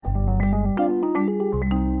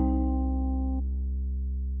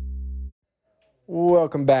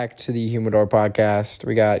Welcome back to the Humidor Podcast.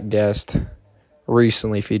 We got guest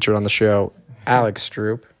recently featured on the show, Alex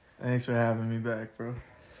Stroup. Thanks for having me back, bro.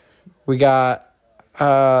 We got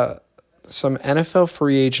some NFL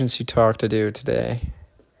free agency talk to do today.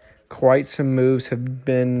 Quite some moves have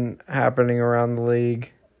been happening around the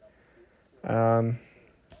league.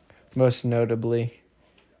 Most notably,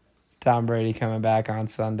 Tom Brady coming back on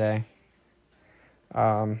Sunday.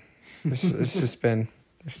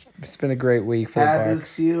 It's been a great week for the Bucs. Had to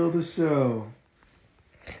steal the show.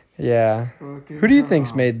 Yeah. Fucking Who do you come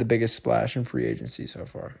think's on. made the biggest splash in free agency so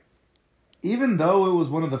far? Even though it was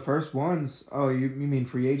one of the first ones. Oh, you mean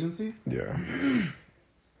free agency? Yeah.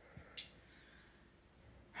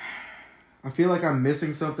 I feel like I'm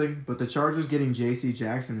missing something, but the Chargers getting J.C.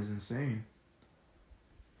 Jackson is insane.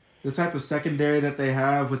 The type of secondary that they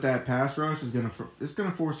have with that pass rush is gonna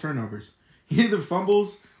force turnovers, either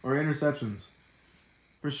fumbles or interceptions,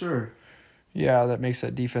 for sure. Yeah, that makes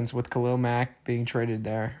that defense with Khalil Mack being traded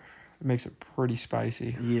there. It makes it pretty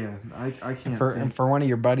spicy. Yeah, I can't. And for one of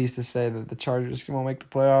your buddies to say that the Chargers won't make the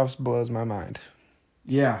playoffs blows my mind.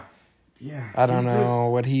 Yeah. I don't know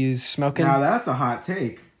what he's smoking. Now that's a hot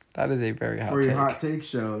take. That is a very hot for your take. hot take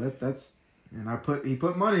show. That's and he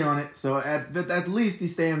put money on it, so at least he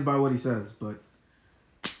stands by what he says. But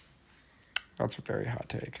That's a very hot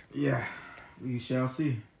take. yeah, we shall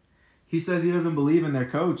see. He says he doesn't believe in their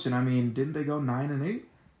coach, and I mean, didn't they go 9-8?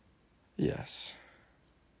 Yes.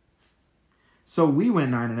 So we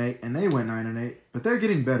went 9-8, and they went 9-8, but they're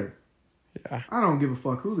getting better. Yeah. I don't give a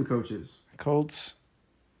fuck who the coach is. Colts,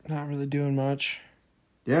 not really doing much.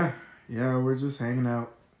 Yeah, we're just hanging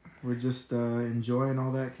out. We're just enjoying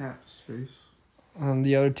all that cap space.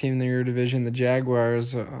 The other team in your division, the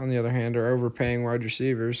Jaguars, on the other hand, are overpaying wide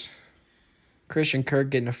receivers. Christian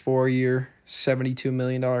Kirk getting a 4-year, $72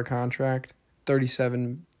 million contract,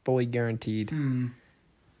 $37 fully guaranteed,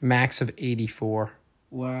 max of 84.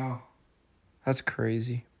 Wow. That's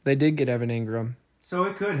crazy. They did get Evan Ingram. So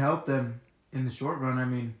it could help them in the short run. I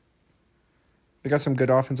mean, They got some good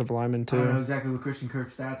offensive linemen, I don't know too. exactly what Christian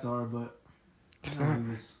Kirk's stats are, but Just I know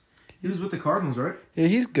not- he was with the Cardinals, right? Yeah,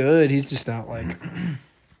 he's good. He's just not, like,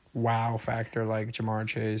 wow factor like Jamar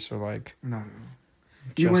Chase or, like... No.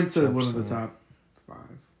 He went to one of the Jefferson. top 5.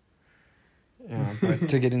 Yeah, but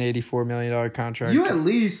to get an $84 million contract... You at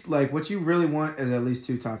least, like, what you really want is at least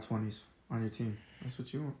 2 top 20s on your team. That's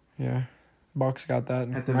what you want. Yeah. Bucks got that.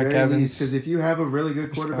 At the Mike very Evans. least, because if you have a really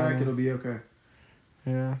good quarterback, Scott. it'll be okay.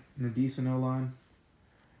 Yeah. And a decent O-line.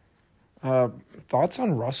 Thoughts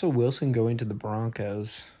on Russell Wilson going to the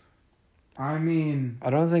Broncos? I mean, I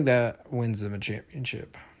don't think that wins them a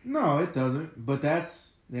championship. no, it doesn't. But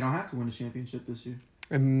they don't have to win a championship this year.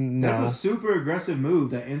 No. That's a super aggressive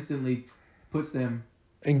move that instantly puts them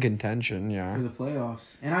In contention, yeah. for the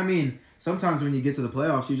playoffs. And I mean, sometimes when you get to the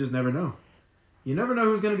playoffs, you just never know. You never know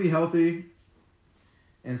who's going to be healthy.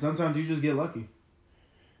 And sometimes you just get lucky.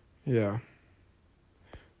 Yeah.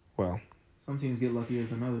 Well. Some teams get luckier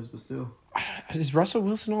than others, but still. Is Russell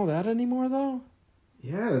Wilson all that anymore, though?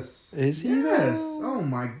 Yes. Is he, Yes. though? Oh,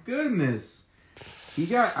 my goodness. He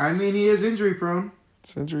is injury prone.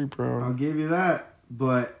 It's injury I'll prone. give you that.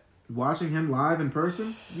 But watching him live in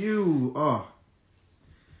person, you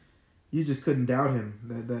just couldn't doubt him.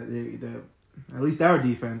 That at least our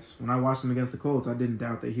defense, when I watched him against the Colts, I didn't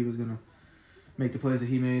doubt that he was going to make the plays that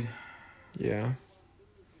he made. Yeah.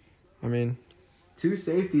 I mean, 2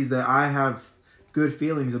 safeties that I have good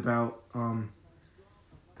feelings about.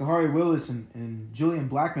 Kahari Willis and Julian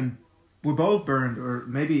Blackman were both burned, or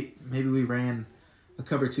maybe we ran a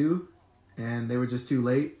cover 2 and they were just too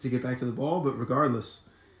late to get back to the ball. But regardless,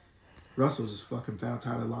 Russell just fucking found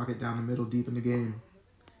Tyler Lockett down the middle deep in the game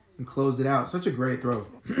and closed it out. Such a great throw.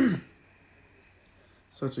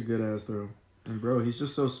 Such a good ass throw. And bro, he's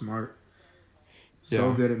just so smart. So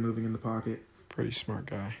Yeah. good at moving in the pocket. pretty smart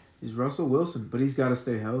guy. He's Russell Wilson, but he's got to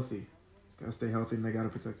stay healthy. He's got to stay healthy, and they got to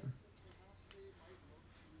protect him.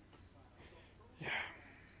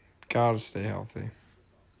 Gotta stay healthy.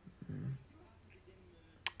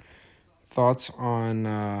 Thoughts on...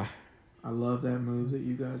 I love that move that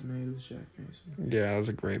you guys made with Shaq Mason. Yeah, that was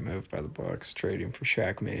a great move by the Bucks, trading for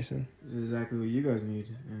Shaq Mason. This is exactly what you guys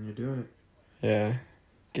need, and you're doing it. Yeah.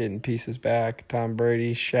 Getting pieces back. Tom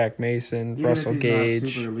Brady, Shaq Mason, Even Russell if he's Gage. not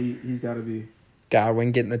super elite, he's got to be.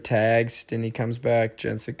 Godwin getting the tags. Denny comes back.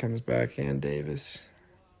 Jensen comes back. And Davis.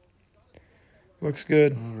 Looks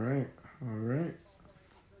good. All right.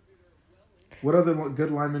 What other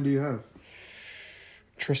good linemen do you have?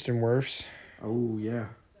 Tristan Wirfs. Oh, yeah.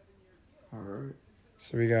 All right.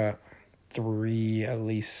 So we got 3 at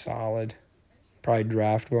least solid. Probably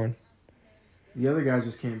draft one. The other guys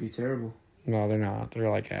just can't be terrible. No, they're not. They're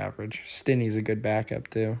like average. Stinney's a good backup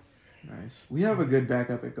too. Nice. We have a good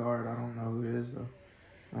backup at guard. I don't know who it is though.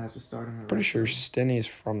 I have to start him. Pretty sure Stinney's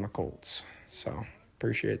from the Colts. So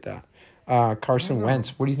appreciate that. Carson Oh.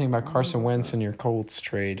 Wentz. What do you think about Carson Wentz and your Colts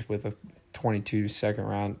trade with a 22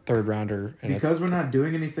 third rounder? Because we're not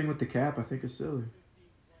doing anything with the cap, I think it's silly.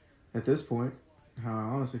 At this point, how I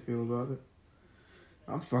honestly feel about it.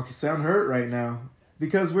 I'm fucking sound hurt right now.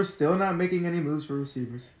 Because we're still not making any moves for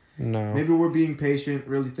receivers. No. Maybe we're being patient,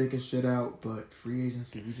 really thinking shit out, but free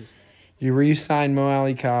agency, we just... You re-signed Mo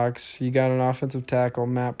Alley Cox. You got an offensive tackle,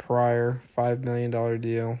 Matt Pryor, $5 million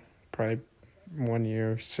deal. Probably 1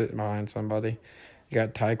 year sitting behind somebody. You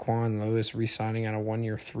got Tyquan Lewis re-signing on a 1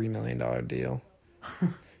 year, $3 million deal.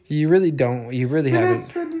 You really don't. You really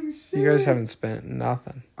haven't. You guys haven't spent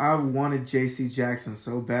nothing. I wanted J.C. Jackson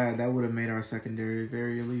so bad. That would have made our secondary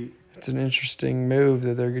very elite. It's an interesting move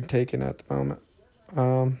that they're taking at the moment.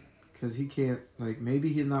 Because he can't,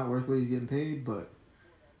 maybe he's not worth what he's getting paid, but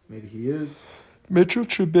maybe he is. Mitchell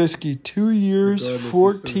Trubisky, 2 years,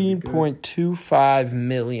 Regardless, $14.25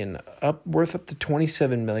 million, worth up to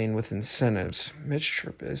 $27 million with incentives. Mitch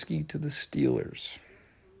Trubisky to the Steelers.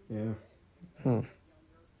 Yeah.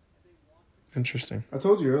 Interesting. I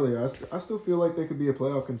told you earlier, I still feel like they could be a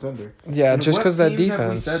playoff contender. Yeah, And just because that defense. Have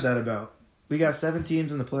we said that about? We got 7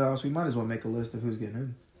 teams in the playoffs. We might as well make a list of who's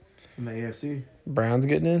getting in the AFC. Browns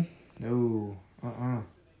getting in? No.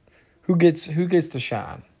 Who gets to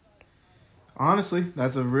shine? Honestly,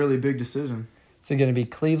 that's a really big decision. Is it going to be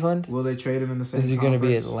Cleveland? Will they trade him in the same Is it going to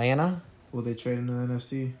be Atlanta? Will they trade him to the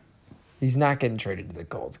NFC? He's not getting traded to the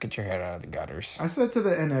Colts. Get your head out of the gutters. I said to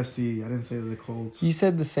the NFC. I didn't say to the Colts. You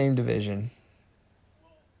said the same division.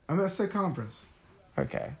 I said conference.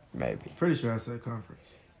 Okay, maybe. Pretty sure I said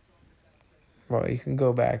conference. Well, you can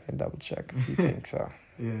go back and double check if you think so.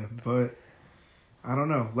 Yeah, but I don't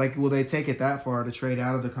know. Will they take it that far to trade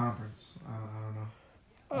out of the conference? I don't know.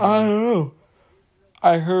 I don't know.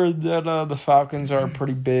 I heard that the Falcons are a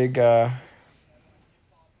pretty big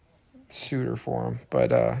suitor for him,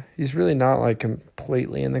 but he's really not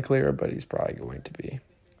completely in the clear, but he's probably going to be.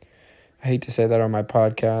 I hate to say that on my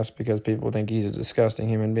podcast because people think he's a disgusting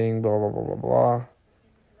human being, blah, blah, blah, blah, blah.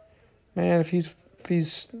 Man, if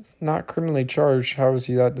he's not criminally charged, how is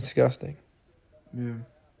he that disgusting?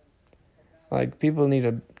 Yeah. People need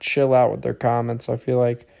to chill out with their comments. I feel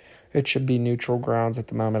like it should be neutral grounds at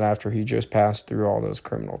the moment after he just passed through all those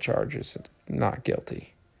criminal charges. Not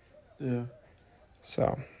guilty. Yeah.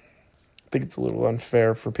 So, I think it's a little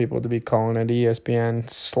unfair for people to be calling it ESPN,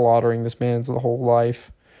 slaughtering this man's whole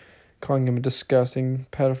life, calling him a disgusting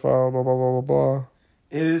pedophile, blah, blah, blah, blah, blah.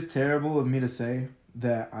 It is terrible of me to say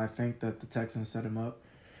that I think that the Texans set him up,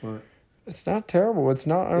 but... It's not terrible. It's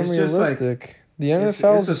not unrealistic. The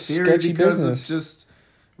NFL is a sketchy business. It's just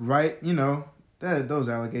that those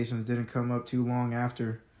allegations didn't come up too long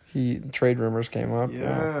after. Trade rumors came up.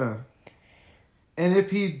 Yeah. And if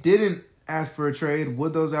he didn't ask for a trade,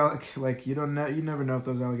 would those you never know if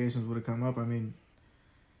those allegations would have come up. I mean,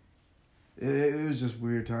 it was just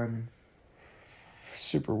weird timing.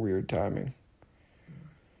 Super weird timing.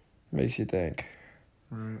 Makes you think.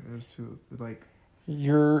 Right. It was too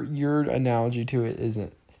Your analogy to it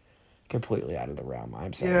isn't completely out of the realm,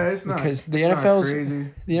 I'm saying. Yeah, it's not. Because the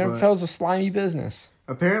NFL is a slimy business.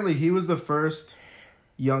 Apparently, he was the first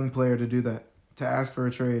young player to do that, to ask for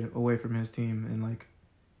a trade away from his team, and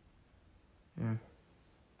yeah.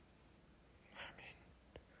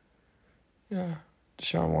 Yeah,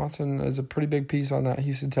 Deshaun Watson is a pretty big piece on that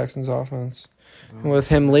Houston Texans offense. Well, with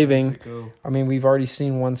him leaving, we've already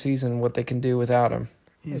seen one season what they can do without him.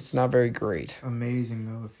 It's not very great. Amazing,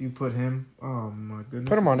 though. If you put him, oh, my goodness.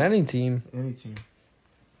 Put him on any team. Any team.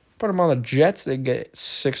 Put him on the Jets, they'd get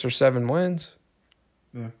 6 or 7 wins.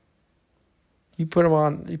 Yeah. You put him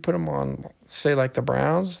on, say, like the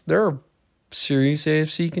Browns, they're a serious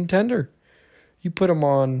AFC contender. You put him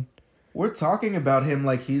on... We're talking about him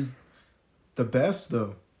like he's the best,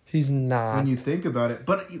 though. He's not. When you think about it.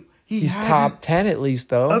 But he's top 10 at least,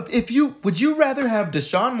 though. Would you rather have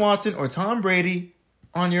Deshaun Watson or Tom Brady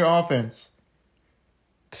on your offense?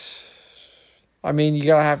 You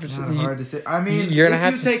gotta have it's to. Not hard to say. You're gonna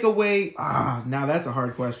have to take away. Now that's a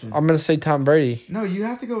hard question. I'm gonna say Tom Brady. No, you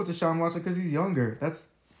have to go with Deshaun Watson because he's younger.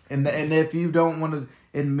 And if you don't want to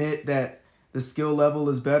admit that the skill level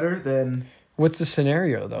is better, then what's the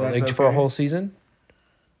scenario though? Okay. For a whole season?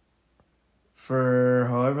 For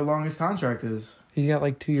however long his contract is. He's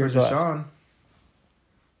got 2 years for left. Deshaun.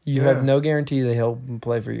 You have no guarantee that he'll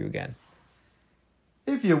play for you again.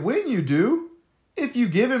 If you win, you do. If you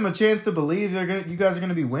give him a chance to believe you guys are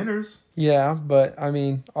gonna be winners. Yeah, but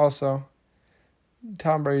also,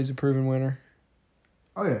 Tom Brady's a proven winner.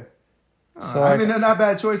 Oh yeah. So, I mean, they're not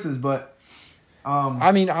bad choices, but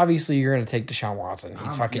I mean, obviously you're gonna take Deshaun Watson.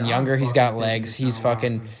 He's fucking younger. He's got legs. He's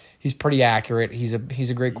fucking. Watson. He's pretty accurate. He's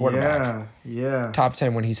a great quarterback. Yeah. Top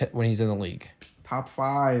 10 when he's in the league. Top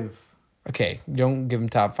 5. Okay, don't give him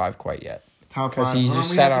top 5 quite yet. Top 5 because he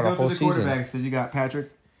just sat out a whole season. Because you got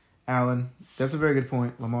Patrick, Allen. That's a very good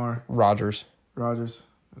point. Lamar, Rodgers. That's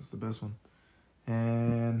the best one.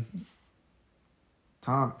 And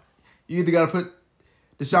Tom. You either got to put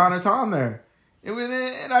Deshaun or Tom there.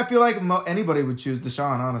 And I feel like anybody would choose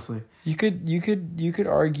Deshaun, honestly. You could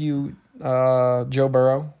argue Joe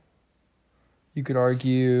Burrow. You could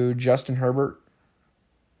argue Justin Herbert.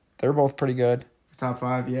 They're both pretty good. Top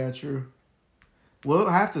 5, yeah, true. We'll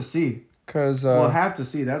have to see. Because we'll have to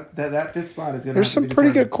see. That 5th spot is going to. There's some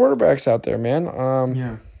pretty good quarterbacks out there, man.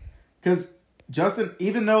 Yeah, because Justin,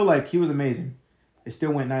 even though like he was amazing, they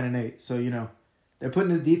still went 9-8. So they're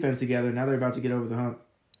putting his defense together. Now they're about to get over the hump.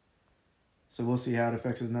 So we'll see how it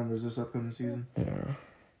affects his numbers this upcoming season. Yeah.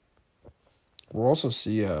 We'll also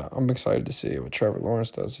see. I'm excited to see what Trevor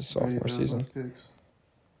Lawrence does his sophomore season.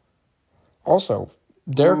 Also,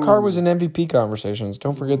 Derek Carr was in MVP conversations.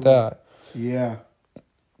 Don't forget that. Yeah.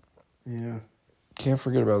 Can't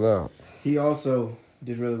forget about that. He also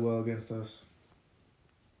did really well against us.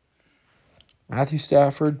 Matthew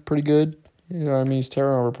Stafford, pretty good. Yeah, I mean he's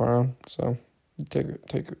turnover prone, so take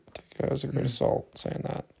it as a grain of salt saying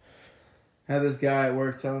that. Had this guy at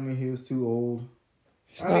work telling me he was too old.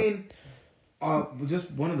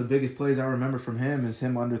 Just one of the biggest plays I remember from him is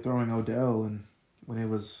him underthrowing Odell, and when it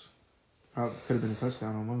was could have been a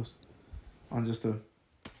touchdown almost on just a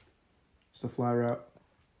fly route.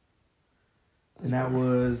 And that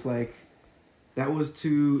was they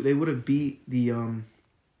would have beat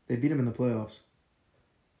they beat him in the playoffs.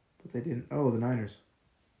 But they didn't. Oh, the Niners.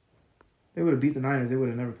 They would have beat the Niners. They would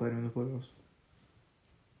have never played him in the playoffs.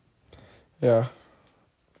 Yeah.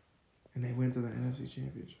 And they went to the NFC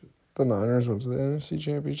Championship. The Niners went to the NFC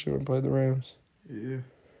Championship and played the Rams. Yeah.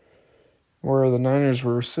 Where the Niners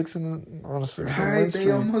were 6 on a 6 win streak.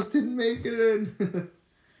 They almost didn't make it in.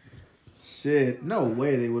 Shit. No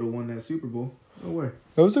way they would have won that Super Bowl. No way.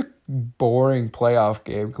 That was a boring playoff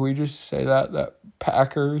game. Can we just say that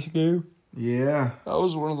Packers game? Yeah. That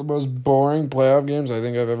was one of the most boring playoff games I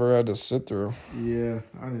think I've ever had to sit through. Yeah.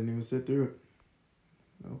 I didn't even sit through it.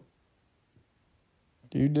 No.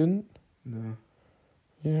 You didn't? No.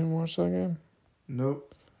 You didn't watch that game?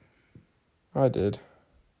 Nope. I did.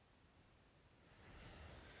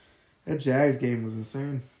 That Jags game was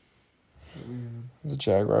insane. The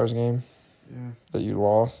Jaguars game? Yeah. That you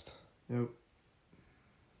lost? Yep.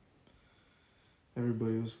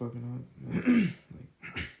 Everybody was fucking up.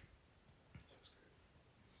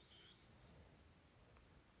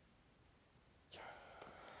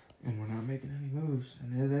 And we're not making any moves.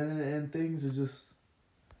 And things are just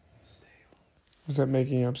stale. Is that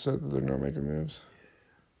making you upset that they're not making moves?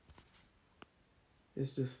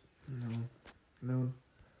 It's just, no.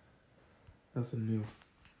 Nothing new.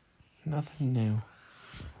 Nothing new.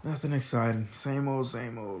 Nothing exciting. Same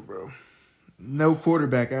old, bro. No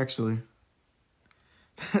quarterback, actually.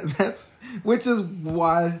 Which is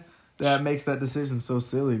why that makes that decision so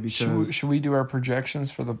silly. Because should we do our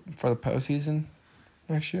projections for the postseason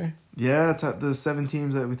next year? Yeah, the 7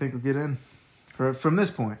 teams that we think will get in from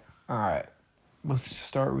this point. All right, let's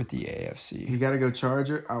start with the AFC. You got to go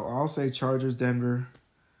Charger. I'll say Chargers, Denver.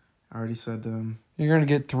 I already said them. You're gonna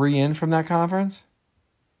get 3 in from that conference?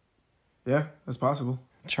 Yeah, that's possible.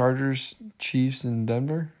 Chargers, Chiefs, and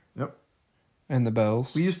Denver. Yep. And the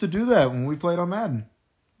Bells. We used to do that when we played on Madden.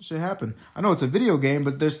 Shit happened. I know it's a video game,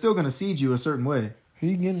 but they're still going to seed you a certain way. Who are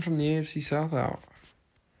you getting from the AFC South out?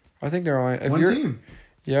 I think they're only one team.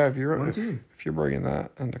 Yeah, if you're one team. If you're bringing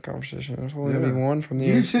that into conversation, there's only going to be one from the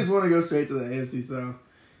You AFC. just want to go straight to the AFC South.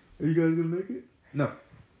 Are you guys going to make it? No.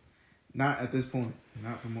 Not at this point.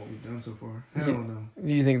 Not from what we've done so far. Hell no.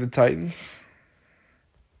 Do you think the Titans?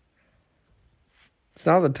 It's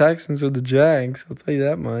not the Texans or the Jags, I'll tell you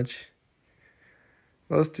that much.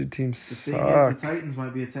 Those 2 teams suck. The thing is, the Titans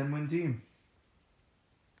might be a 10-win team.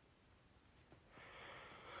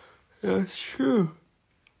 Yeah, it's true.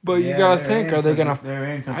 But you gotta think, are they gonna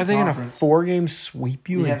 4-game sweep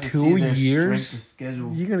you in 2 years?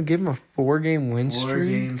 You gonna give them a 4-game win streak?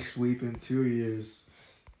 4-game sweep in 2 years.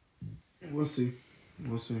 We'll see.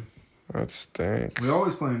 That stinks. We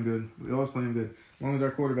always play them good. As long as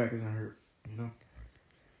our quarterback isn't hurt,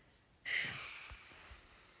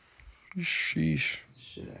 Sheesh.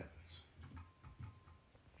 Shit happens.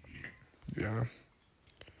 Yeah.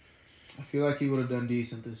 I feel like he would have done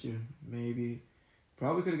decent this year. Maybe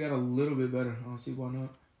Probably could have got a little bit better. I don't see why not.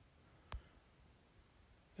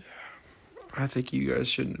 I think you guys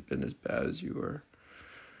shouldn't have been as bad as you were.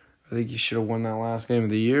 I think you should have won that last game of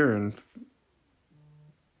the year. And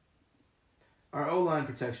Our O-line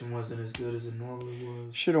protection wasn't as good as it normally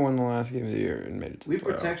was. should have won the last game of the year and made it to the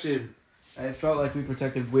playoffs. It felt like we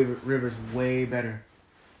protected Rivers way better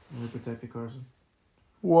than we protected Carson.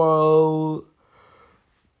 Well,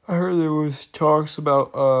 I heard there was talks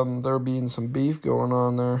about there being some beef going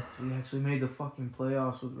on there. We actually made the fucking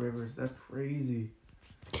playoffs with Rivers. That's crazy.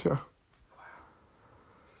 Yeah.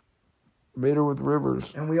 Made her with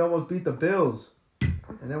Rivers. And we almost beat the Bills.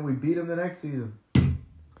 And then we beat them the next season.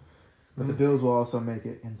 But the Bills will also make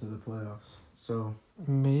it into the playoffs. So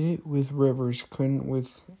made it with Rivers.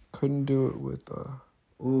 Couldn't do it with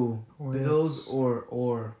Bills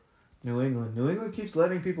or New England. New England keeps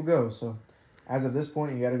letting people go. So as of this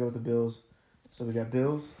point, you got to go with the Bills. So we got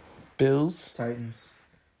Bills, Titans,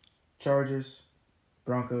 Chargers,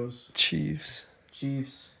 Broncos, Chiefs.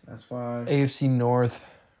 That's 5. AFC North.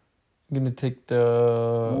 I'm gonna take the.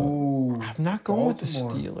 I'm not going with the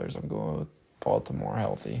Steelers. I'm going with Baltimore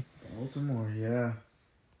healthy. Baltimore, yeah.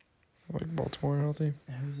 I like Baltimore healthy.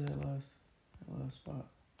 Who's that last spot?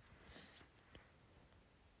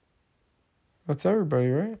 That's everybody,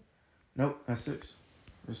 right? Nope, that's 6.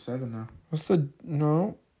 There's 7 now. What's the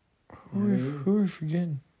no? Who are we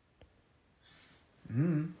forgetting?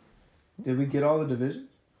 Did we get all the divisions?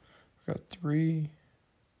 We got 3.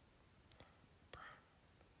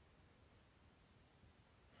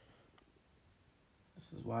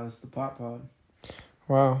 This is why it's the Pot Pod.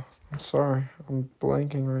 Wow, I'm sorry. I'm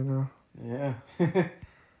blanking right now. Yeah.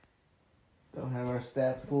 Don't have our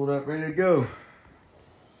stats pulled up, ready to go.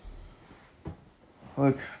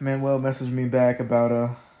 Look, Manuel messaged me back about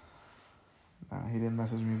Nah, he didn't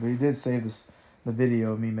message me, but he did save the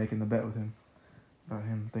video of me making the bet with him about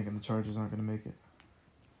him thinking the Chargers aren't going to make it.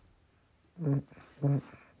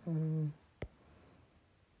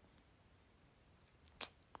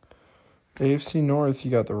 AFC North,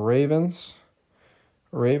 you got the Ravens,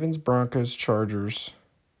 Broncos, Chargers,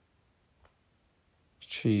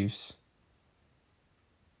 Chiefs,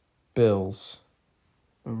 Bills.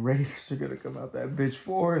 The Raiders are going to come out that bitch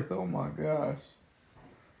 4th. Oh, my gosh.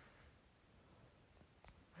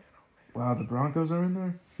 Wow, the Broncos are in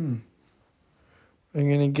there? I'm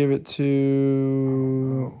going to give it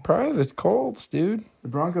to probably the Colts, dude. The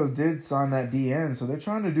Broncos did sign that DN, so they're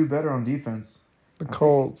trying to do better on defense. The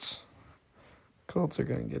Colts. Colts are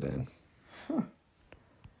going to get in.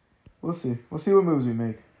 We'll see. We'll see what moves we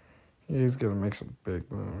make. He's going to make some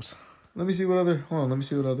big moves. Let me see what other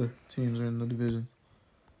teams are in the division.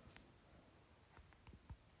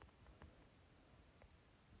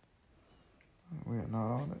 We are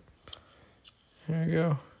not on it. Here you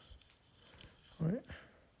go. Wait.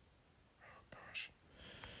 Oh, gosh.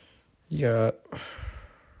 You got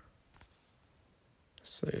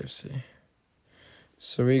AFC.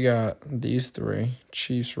 So we got these 3.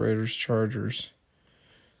 Chiefs, Raiders, Chargers,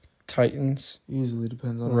 Titans. Easily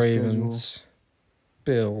depends on Ravens,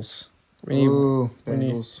 Bills. Bengals.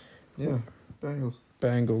 Bengals. Yeah.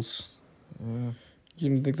 You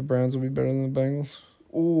don't think the Browns will be better than the Bengals?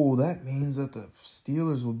 Oh, that means that the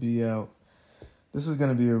Steelers will be out. This is going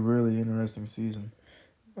to be a really interesting season.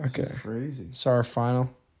 This is crazy. So our final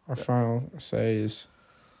say is...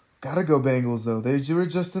 Gotta go Bengals, though. They were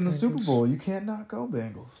just in the Super Bowl. You can't not go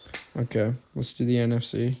Bengals. Okay, let's do the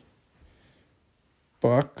NFC.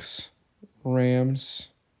 Bucks, Rams,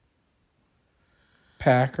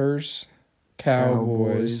 Packers,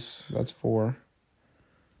 Cowboys. That's 4.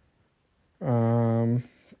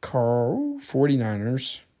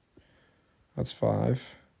 49ers. That's 5.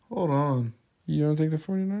 Hold on. You don't think the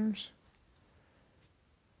 49ers?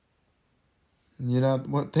 You're not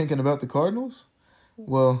thinking about the Cardinals?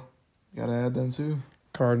 Well, gotta add them too.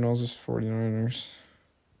 Cardinals is 49ers.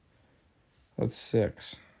 That's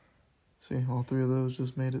 6. See, all 3 of those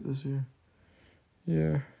just made it this year.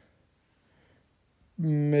 Yeah.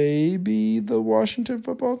 Maybe the Washington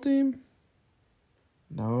football team?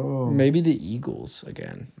 No. Maybe the Eagles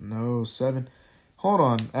again. No, 7. Hold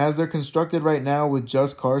on. As they're constructed right now with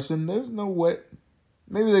just Carson, there's no way.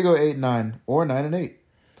 Maybe they go 8-9 or 9-8.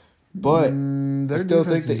 But I still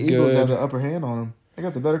think the Eagles have the upper hand on them. They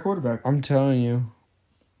got the better quarterback. I'm telling you,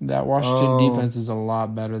 that Washington defense is a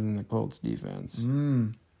lot better than the Colts defense.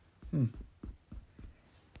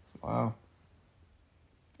 Wow.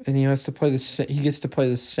 And he gets to play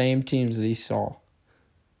the same teams that he saw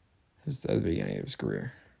at the beginning of his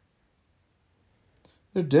career.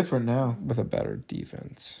 They're different now. With a better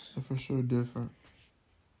defense. They're for sure different.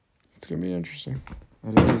 It's going to be interesting.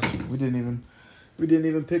 It is. We didn't even We didn't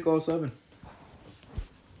even pick all 7.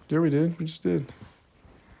 Yeah, we did. We just did.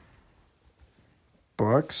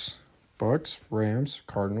 Bucks, Rams,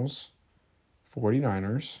 Cardinals,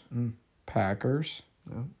 49ers, Packers.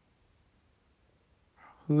 Yeah.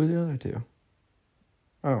 Who are the other two?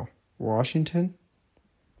 Oh, Washington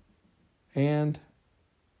and...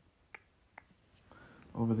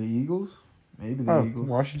 Over the Eagles? Maybe the Eagles.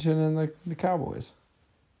 Washington and the Cowboys.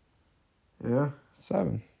 Yeah.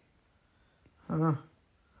 7. Huh.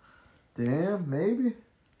 Damn, maybe.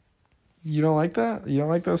 You don't like that? You don't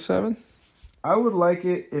like those 7? I would like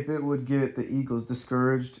it if it would get the Eagles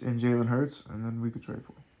discouraged in Jalen Hurts, and then we could trade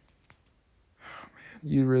for him.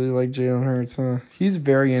 You really like Jalen Hurts, huh? He's a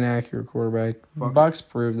very inaccurate quarterback. Bucks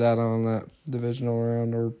proved that on that divisional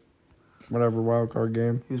round or whatever wild card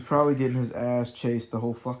game. He was probably getting his ass chased the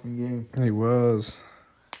whole fucking game. He was.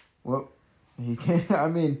 Well, he can't. I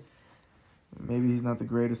mean, maybe he's not the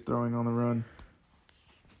greatest throwing on the run.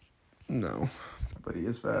 No. But he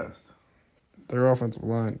is fast. Their offensive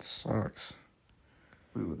line sucks.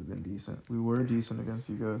 We would have been decent. We were decent against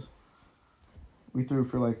you guys. We threw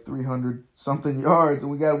for like 300-something yards,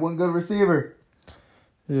 and we got one good receiver.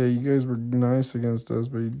 Yeah, you guys were nice against us,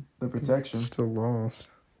 but the protection still lost.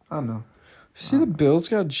 I know. See, the Bills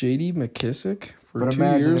got J.D. McKissick for 2 years. But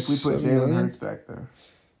imagine if we put Jalen Hurts back there.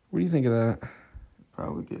 What do you think of that?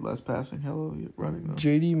 Probably get less passing. Hello, running though.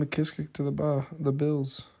 J.D. McKissick to the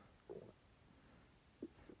Bills.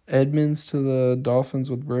 Edmonds to the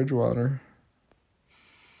Dolphins with Bridgewater.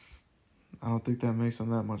 I don't think that makes them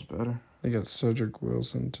that much better. They got Cedric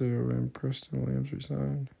Wilson, too, and Preston Williams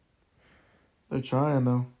resigned. They're trying,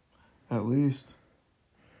 though. At least.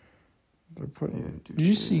 They're putting... Did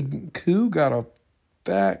you see Koo got a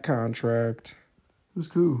fat contract? Who's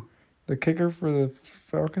Koo? The kicker for the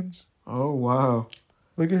Falcons. Oh, wow.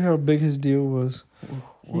 Look at how big his deal was.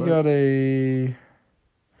 What? He got a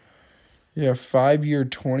 5-year,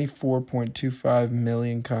 $24.25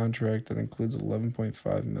 million contract that includes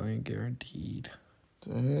 $11.5 million guaranteed.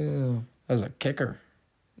 Damn. As a kicker.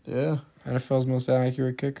 Yeah. NFL's most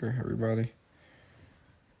accurate kicker, everybody.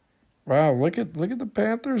 Wow, look at the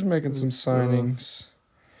Panthers making some signings.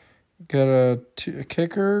 Got a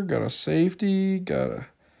kicker, got a safety, got a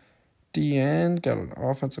DN, got an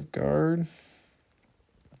offensive guard.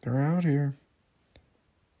 They're out here.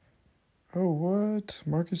 Oh, what?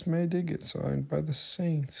 Marcus May did get signed by the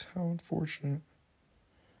Saints. How unfortunate.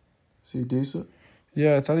 Is he decent?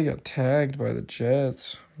 Yeah, I thought he got tagged by the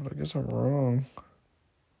Jets, but I guess I'm wrong.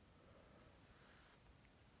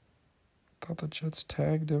 Thought the Jets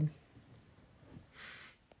tagged him.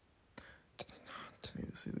 Did they not?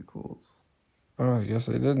 Need to see the Colts. Oh, I guess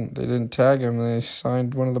they didn't. They didn't tag him. They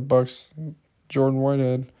signed one of the Bucks, Jordan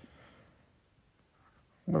Whitehead.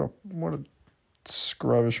 What a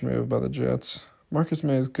scrubbish move by the Jets. Marcus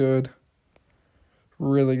May is good.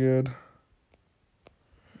 Really good.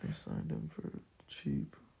 They signed him for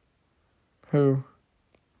cheap. Who?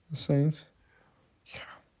 The Saints? Yeah.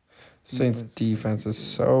 Saints defense is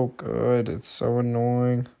so good. It's so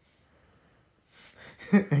annoying.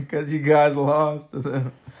 Because you guys lost to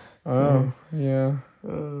them. Oh, yeah.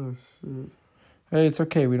 Oh, shit. Hey, it's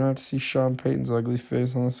okay. We don't have to see Sean Payton's ugly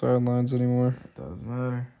face on the sidelines anymore. It doesn't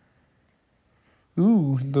matter.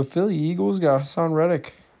 Ooh, the Philly Eagles got Hassan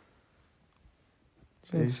Reddick.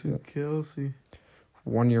 Jason Kelsey.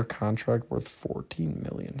 1-year contract worth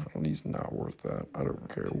 $14 million. He's not worth that. I don't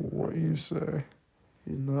care what you say.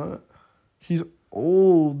 He's not. He's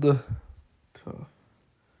old. Tough.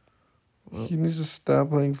 Well, he needs to stop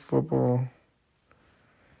playing football.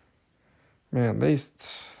 Man,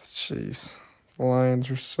 jeez. The Lions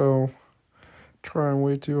are so trying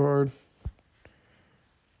way too hard.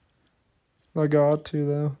 They got to,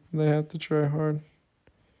 though. They have to try hard. Man.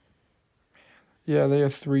 Yeah, they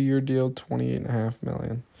have a 3-year deal, $28.5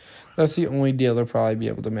 million. That's the only deal they'll probably be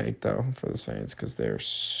able to make, though, for the Saints, because they're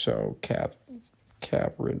so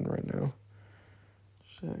cap-ridden right now.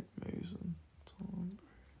 Shaq Mason.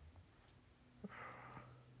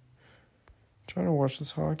 Trying to watch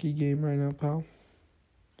this hockey game right now, pal.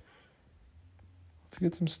 Let's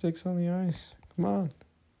get some sticks on the ice. Come on.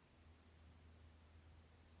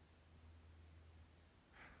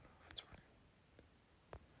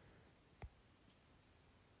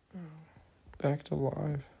 Back to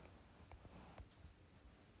live.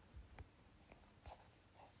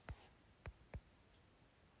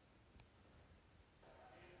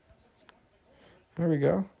 There we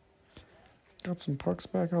go. Got some pucks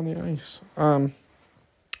back on the ice.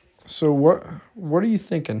 So what are you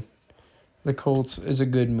thinking? The Colts is a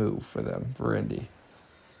good move for them, for Indy.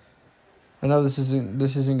 I know this isn't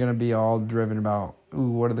going to be all driven about,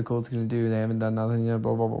 what are the Colts going to do? They haven't done nothing yet,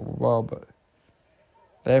 blah, blah, blah, blah, blah, but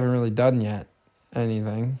they haven't really done yet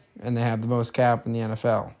anything, and they have the most cap in the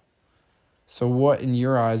NFL. So what, in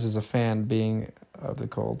your eyes, as a fan being of the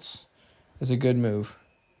Colts, is a good move?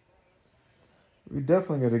 We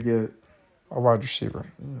definitely got to get a wide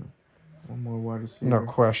receiver. Yeah, one more wide receiver. No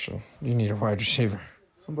question. You need a wide receiver.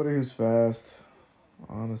 Somebody who's fast,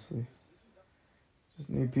 honestly.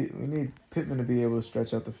 We need Pittman to be able to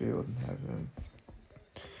stretch out the field and have him.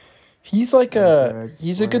 He's like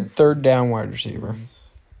he's a good third down wide receiver.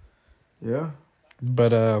 Yeah.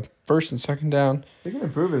 But first and second down. He can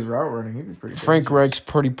improve his route running. He'd be pretty Frank dangerous. Reich's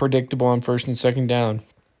pretty predictable on first and second down.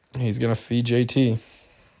 He's going to feed JT.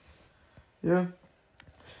 Yeah.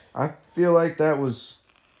 I feel like that was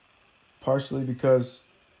partially because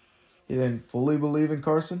he didn't fully believe in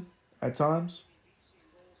Carson at times.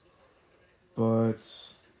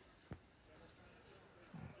 But,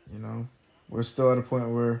 we're still at a point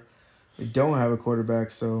where we don't have a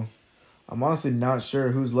quarterback, so I'm honestly not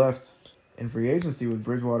sure who's left in free agency with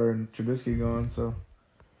Bridgewater and Trubisky gone, so.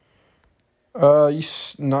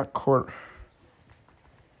 Not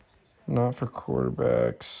for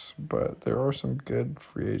quarterbacks, but there are some good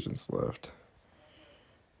free agents left.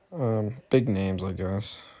 Big names, I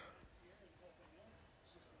guess.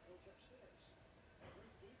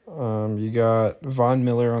 You got Von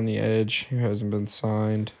Miller on the edge, who hasn't been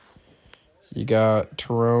signed. You got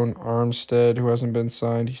Tyrone Armstead, who hasn't been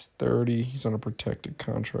signed. He's 30. He's on a protected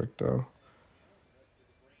contract, though.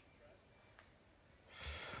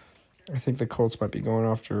 I think the Colts might be going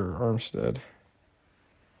after Armstead.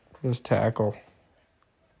 His tackle.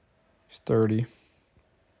 He's 30.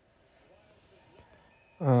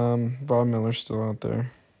 Von Miller's still out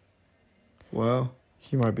there. Wow.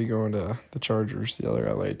 He might be going to the Chargers, the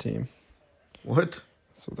other LA team. What?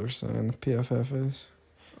 That's what they're saying. The PFF is.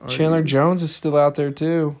 Chandler Jones is still out there,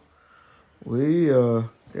 too.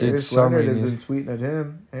 Darius Leonard has been tweeting at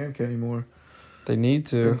him and Kenny Moore. They need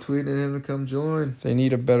to. Been tweeting him to come join. They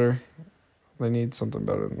need something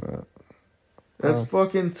better than that. That's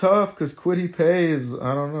fucking tough because Kwity Paye is,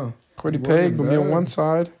 I don't know. Kwity Paye will be on one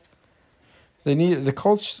side. The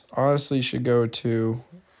Colts honestly should go to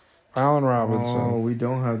Allen Robinson. Oh, we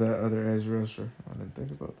don't have that other edge rusher. I didn't think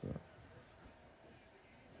about that.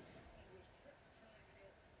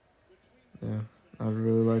 Yeah, I would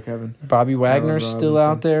really like having Bobby Wagner's still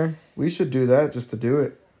out there. We should do that just to do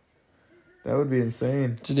it. That would be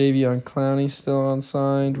insane. Jadeveon Clowney's still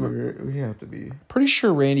unsigned. We have to be. Pretty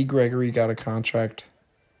sure Randy Gregory got a contract.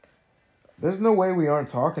 There's no way we aren't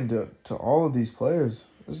talking to all of these players.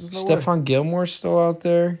 There's just no Stephon way. Gilmore's still out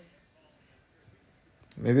there.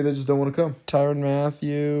 Maybe they just don't want to come. Tyrann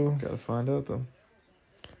Mathieu. Got to find out, though.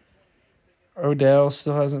 Odell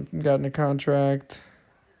still hasn't gotten a contract.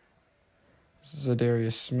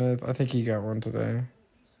 Zadarius Smith. I think he got one today.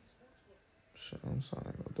 Shit, I'm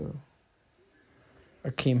signing Odell.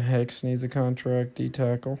 Akeem Hicks needs a contract,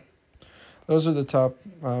 D-tackle. Those are the top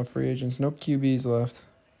free agents. No QBs left.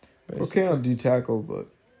 Basically. Okay on D-tackle, but...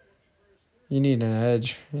 You need an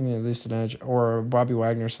edge. You need at least an edge. Or a Bobby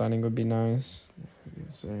Wagner signing would be nice. That'd be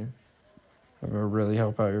insane. That would really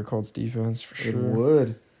help out your Colts defense for sure. It would.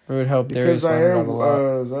 It would help Darius Leonard out a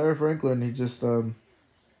lot. Zaire Franklin, he just,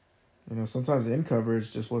 sometimes in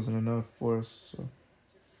coverage just wasn't enough for us, so...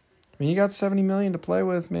 I mean, you got $70 million to play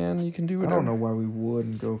with, man. You can do whatever. I don't know why we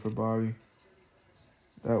wouldn't go for Bobby.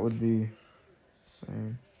 That would be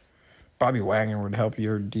insane. Bobby Wagner would help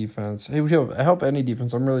your defense. He would help any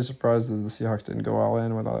defense. I'm really surprised that the Seahawks didn't go all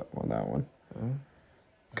in on that one. Yeah.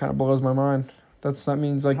 Kind of blows my mind. That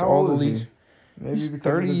means like how all old the is leads. Maybe he's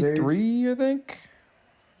 33, I think.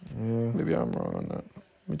 Yeah. Maybe I'm wrong on that.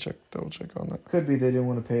 Let me double check on that. Could be they didn't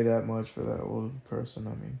want to pay that much for that old person.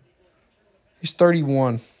 I mean, he's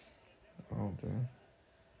 31. Oh, damn.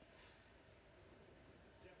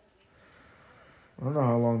 I don't know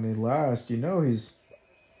how long they last. He's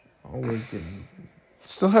always getting...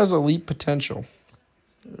 Still has elite potential.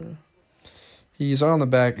 Yeah. He's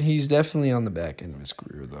definitely on the back end of his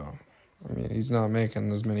career, though. I mean, he's not making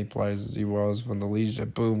as many plays as he was when the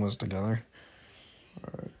Legion Boom was together.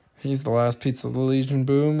 Right. He's the last piece of the Legion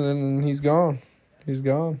Boom, and then he's gone. He's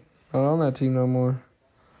gone. Not on that team no more.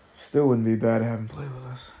 Still wouldn't be bad to have him play with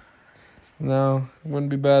us. No, it wouldn't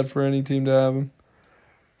be bad for any team to have him.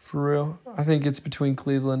 For real. I think it's between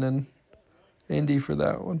Cleveland and Indy for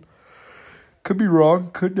that one. Could be wrong.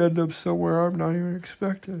 Could end up somewhere I'm not even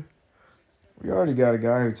expecting. We already got a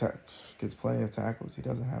guy who gets plenty of tackles. He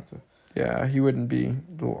doesn't have to. Yeah, he wouldn't be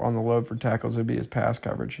on the load for tackles. It'd be his pass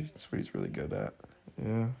coverage. That's what he's really good at.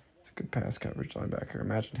 Yeah. It's a good pass coverage linebacker.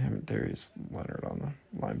 Imagine him and Darius Leonard on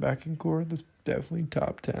the linebacking core. That's definitely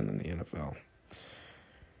top 10 in the NFL.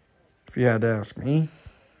 If you had to ask me.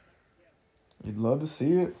 You'd love to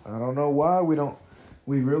see it. I don't know why we don't.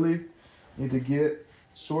 We really need to get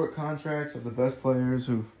short contracts of the best players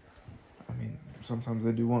who, I mean, sometimes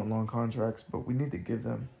they do want long contracts, but we need to give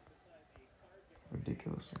them a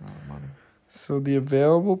ridiculous amount of money. So the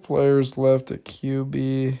available players left at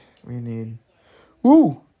QB. We need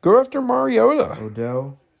Ooh, go after Mariota.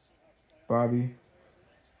 Odell, Bobby,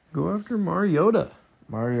 Go after Mariota.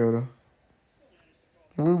 Mariota.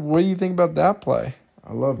 What do you think about that play?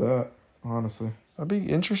 I love that, honestly. That'd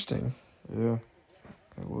be interesting. Yeah,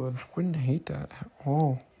 I would. I wouldn't hate that at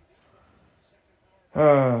all.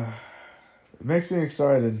 It makes me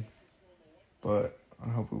excited, but I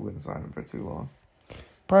hope we wouldn't sign him for too long.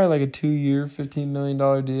 Probably like a 2-year, $15 million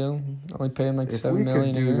deal. Only pay him like $7 million.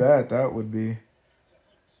 If we could do that, that would be.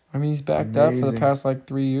 I mean, he's backed up for the amazing. past like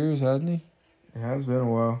 3 years, hasn't he? It has been a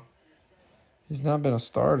while. He's not been a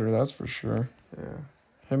starter, that's for sure. Yeah.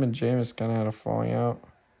 Him and Jameis kind of had a falling out.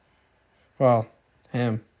 Well,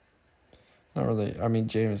 him. Not really. I mean,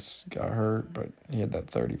 Jameis got hurt, but he had that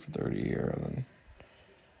 30 for 30 year, and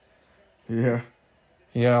then Yeah.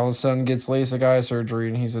 yeah, all of a sudden gets LASIK eye surgery,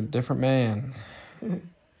 and he's a different man.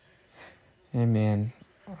 Hey man,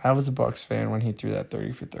 I was a Bucs fan when he threw that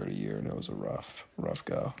 30 for 30 year, and it was a rough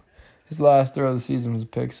go. His last throw of the season was a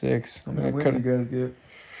pick six. How many wins you guys get?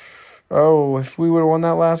 Oh, if we would have won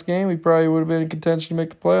that last game, we probably would have been in contention to make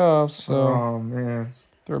the playoffs. So Oh, man.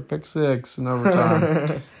 throw a pick six in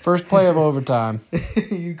overtime. First play of overtime.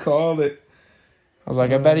 You called it. I was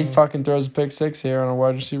like, I bet he fucking throws a pick six here on a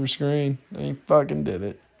wide receiver screen. And he fucking did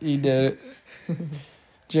it. He did it.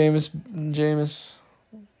 Jameis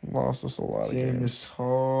lost us a lot of games.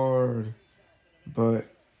 Hard. But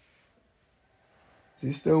is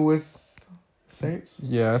he still with Saints?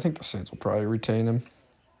 Yeah, I think the Saints will probably retain him.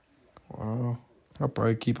 Wow. I'll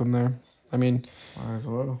probably keep him there. I mean, Might as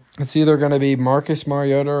well. it's either going to be Marcus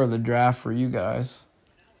Mariota or the draft for you guys.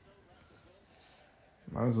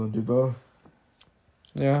 Might as well do both.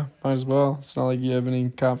 Yeah, might as well. It's not like you have any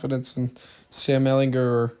confidence in Sam Ellinger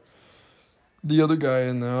or the other guy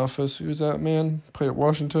in the office. Who's that man? Played at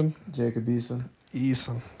Washington? Jacob Eason.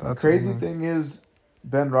 Eason. The crazy thing is,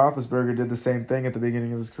 Ben Roethlisberger did the same thing at the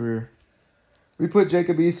beginning of his career. We put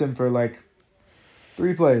Jacob Eason for like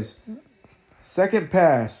 3 plays. Second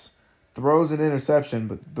pass, throws an interception,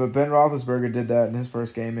 but Ben Roethlisberger did that in his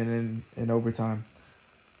first game in overtime.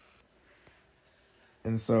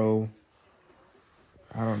 And so,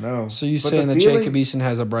 I don't know. So you But saying the that feeling- Jacob Eason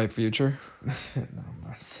has a bright future? No, I'm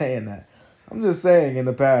not saying that. I'm just saying in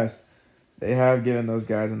the past, they have given those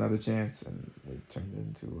guys another chance, and they turned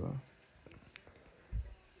into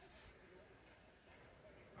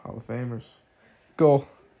Hall of Famers. Goal.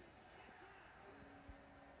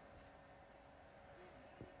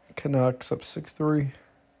 Canucks up 6-3.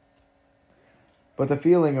 But the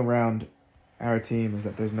feeling around our team is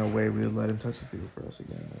that there's no way we would let him touch the field for us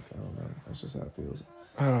again. Like, I don't know. That's just how it feels.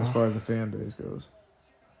 As far as the fan base goes,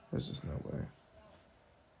 there's just no way.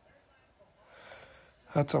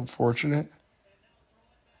 That's unfortunate.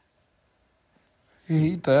 You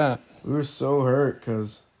hate that. We were so hurt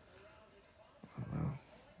because, I don't know,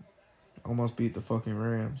 almost beat the fucking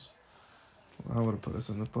Rams. I would have put us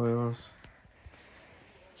in the playoffs.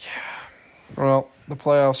 Well, the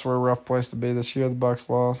playoffs were a rough place to be this year. The Bucs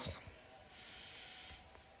lost.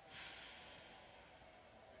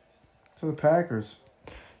 To the Packers.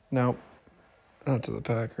 Nope. Not to the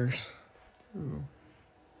Packers. Ooh.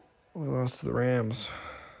 We lost to the Rams.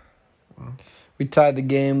 Well, We tied the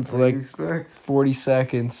game with what do you like expect? 40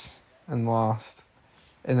 seconds and lost.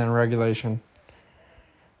 And then regulation.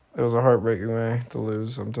 It was a heartbreaking way to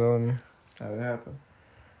lose, I'm telling you. How'd it happen?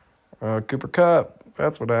 Cooper Kupp.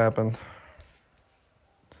 That's what happened.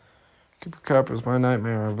 Cooper Kupp was my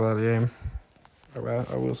nightmare of that game.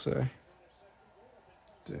 I will say.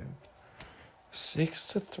 Damn.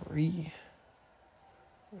 6-3.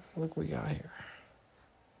 Look what we got here.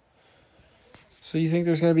 So you think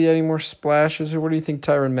there's going to be any more splashes, or where do you think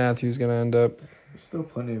Tyrann Mathieu is going to end up? There's still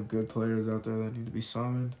plenty of good players out there that need to be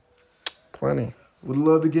signed. Plenty. Would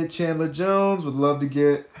love to get Chandler Jones. Would love to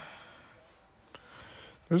get...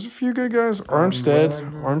 There's a few good guys.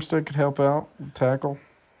 Armstead could help out. Tackle.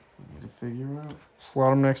 Need to figure out.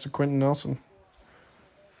 Slot him next to Quentin Nelson.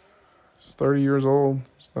 He's 30 years old.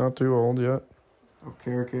 He's not too old yet.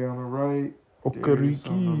 Okereke on the right. Darius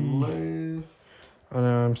on Okereke. the left. I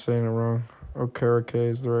know I'm saying it wrong. Okereke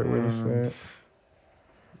is the right way to say it.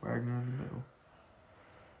 Wagner in the middle.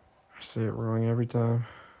 I say it wrong every time.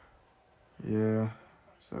 Yeah.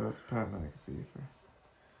 Shout out to Pat McAfee for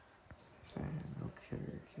saying okay.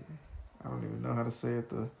 I don't even know how to say it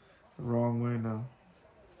the wrong way now.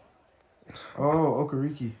 Oh,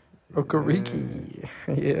 Okereke. Okereke.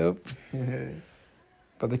 Yep. Yeah.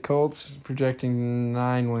 But the Colts projecting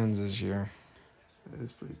 9 wins this year.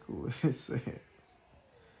 It's pretty cool to say it.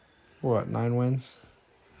 What, 9 wins?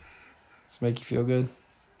 Does it make you feel good?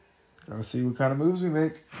 Gotta see what kind of moves we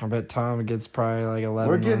make. I bet Tom gets probably like 11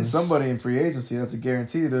 We're getting wins. somebody in free agency. That's a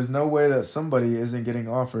guarantee. There's no way that somebody isn't getting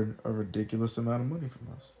offered a ridiculous amount of money from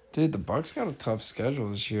us. Dude, the Bucs got a tough schedule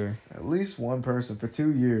this year. At least one person for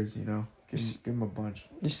 2 years, you know. Give them a bunch.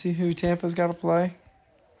 You see who Tampa's got to play?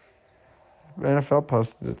 The NFL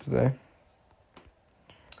posted it today.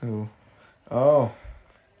 Who? Oh,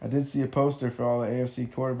 I did see a poster for all the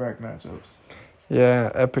AFC quarterback matchups.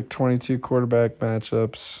 Yeah, epic 22 quarterback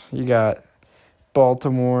matchups. You got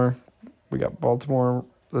Baltimore. We got Baltimore,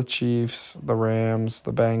 the Chiefs, the Rams,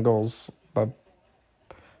 the Bengals, the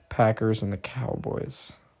Packers, and the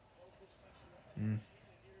Cowboys.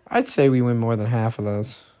 I'd say we win more than half of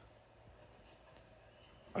those.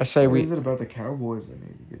 I say What we. is it about the Cowboys that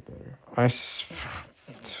need to get better? I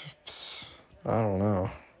don't know.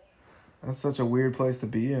 That's such a weird place to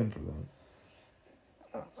be in for them.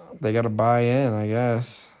 They got to buy in, I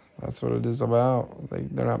guess. That's what it is about.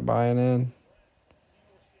 They're not buying in.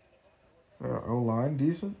 O-line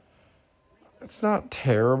decent? It's not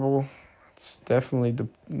terrible. It's definitely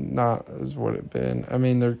not as what it been. I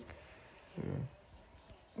mean, they're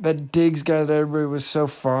that Diggs guy that everybody was so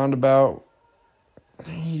fond about.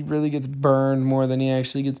 He really gets burned more than he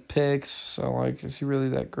actually gets picks. So, like, is he really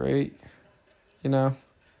that great? You know?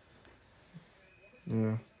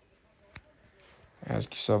 Yeah.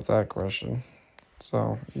 Ask yourself that question.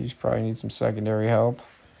 So, you probably need some secondary help.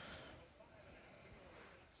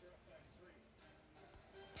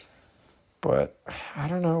 But, I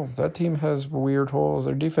don't know. That team has weird holes.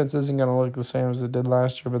 Their defense isn't going to look the same as it did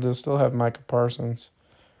last year, but they'll still have Micah Parsons.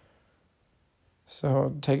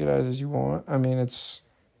 So, take it as you want. I mean, it's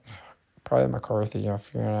probably McCarthy,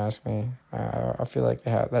 if you're going to ask me. I feel like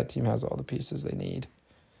that team has all the pieces they need.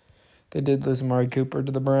 They did lose Amari Cooper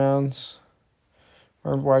to the Browns.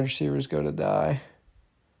 Our wide receivers go to die.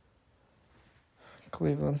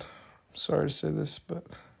 Cleveland. I'm sorry to say this, but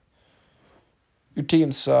your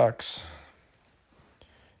team sucks.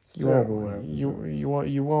 You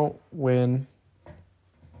won't win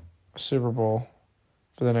a Super Bowl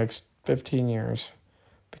for the next 15 years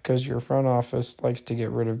because your front office likes to get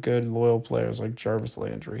rid of good, loyal players like Jarvis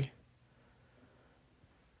Landry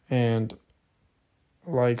and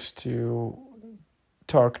likes to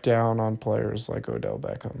talk down on players like Odell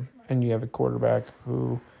Beckham. And you have a quarterback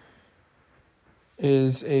who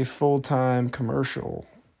is a full-time commercial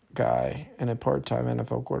guy and a part-time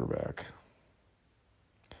NFL quarterback.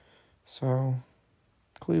 So,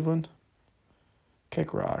 Cleveland,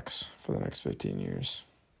 kick rocks for the next 15 years.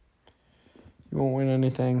 You won't win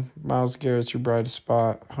anything. Myles Garrett's your brightest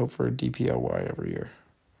spot. Hope for a DPOY every year.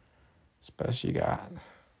 It's the best you got.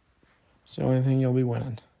 It's the only thing you'll be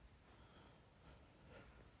winning.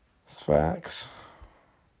 It's facts.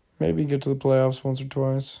 Maybe get to the playoffs once or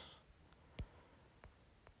twice.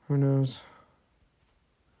 Who knows?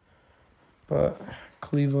 But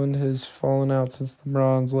Cleveland has fallen out since the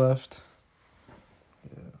Browns left.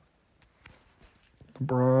 Yeah.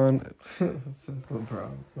 LeBron Since the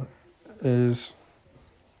Browns left.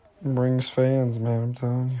 brings fans, man, I'm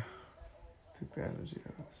telling you. Took the energy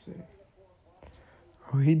out of the city.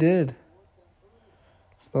 Oh, he did.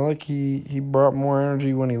 It's not like he brought more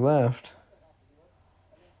energy when he left.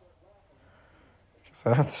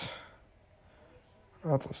 Because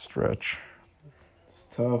that's a stretch. It's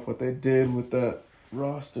tough what they did with that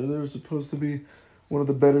roster. They were supposed to be one of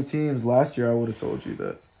the better teams. Last year, I would have told you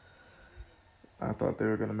that I thought they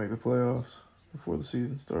were going to make the playoffs before the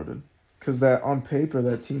season started. Because that on paper,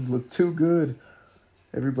 that team looked too good.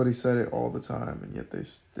 Everybody said it all the time, and yet they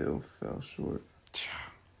still fell short.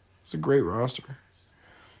 It's a great roster.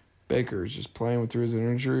 Baker is just playing through his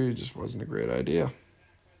injury. It just wasn't a great idea.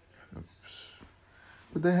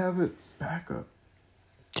 But they have it back up.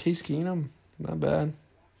 Case Keenum, not bad.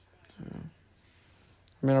 Yeah.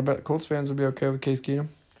 I mean, I bet Colts fans would be okay with Case Keenum.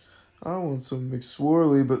 I want some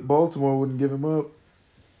McSworley, but Baltimore wouldn't give him up.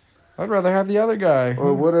 I'd rather have the other guy.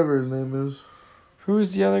 Or whatever his name is. Who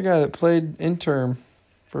is the other guy that played interim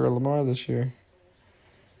for Lamar this year?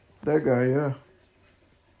 That guy, yeah.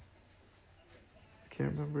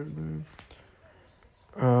 Can't remember his name.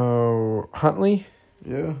 Oh, Huntley?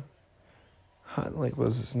 Yeah. Huntley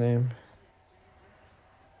was his name.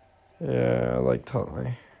 Yeah, I liked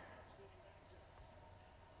Huntley.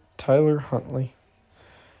 Tyler Huntley.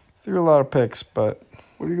 Threw a lot of picks, but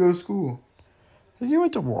Where did he go to school? I think he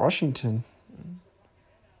went to Washington.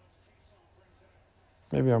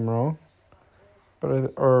 Maybe I'm wrong.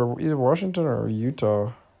 Or either Washington or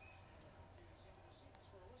Utah.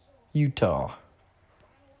 Utah.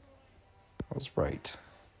 I was right.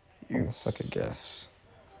 On the second guess.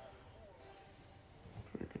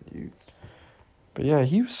 But yeah,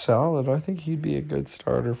 he was solid. I think he'd be a good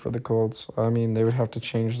starter for the Colts. I mean, they would have to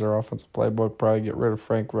change their offensive playbook, probably get rid of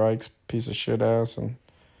Frank Reich's piece of shit ass, and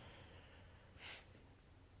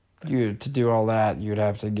to do all that, you'd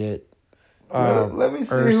have to get. Let me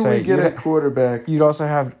see who we get at quarterback. You'd also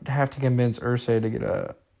have to convince Irsay to get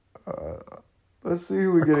a. Let's see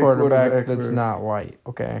who we get quarterback that's first. not white.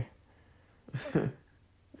 Okay.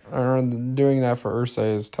 Doing that for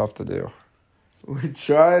Irsay is tough to do. We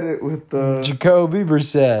tried it with Jacoby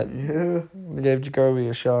Brissett. Yeah. They gave Jacoby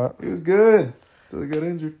a shot. He was good until he got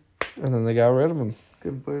injured. And then they got rid of him.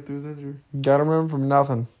 Couldn't play through his injury. Got him in from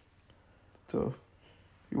nothing. Tough.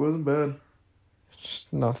 He wasn't bad.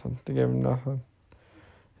 Just nothing. They gave him nothing.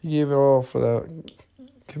 He gave it all for that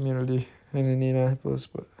community in Indianapolis,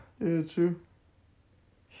 but yeah, true.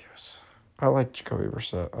 I like Jacoby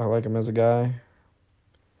Brissett. I like him as a guy,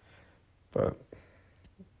 but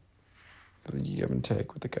you give and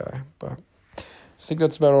take with the guy. But I think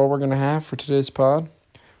that's about all we're gonna have for today's pod.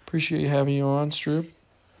 Appreciate you having you on, Stroup.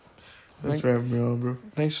 Thanks for having me on, bro.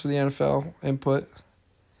 Thanks for the NFL input.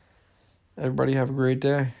 Everybody have a great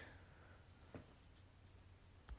day.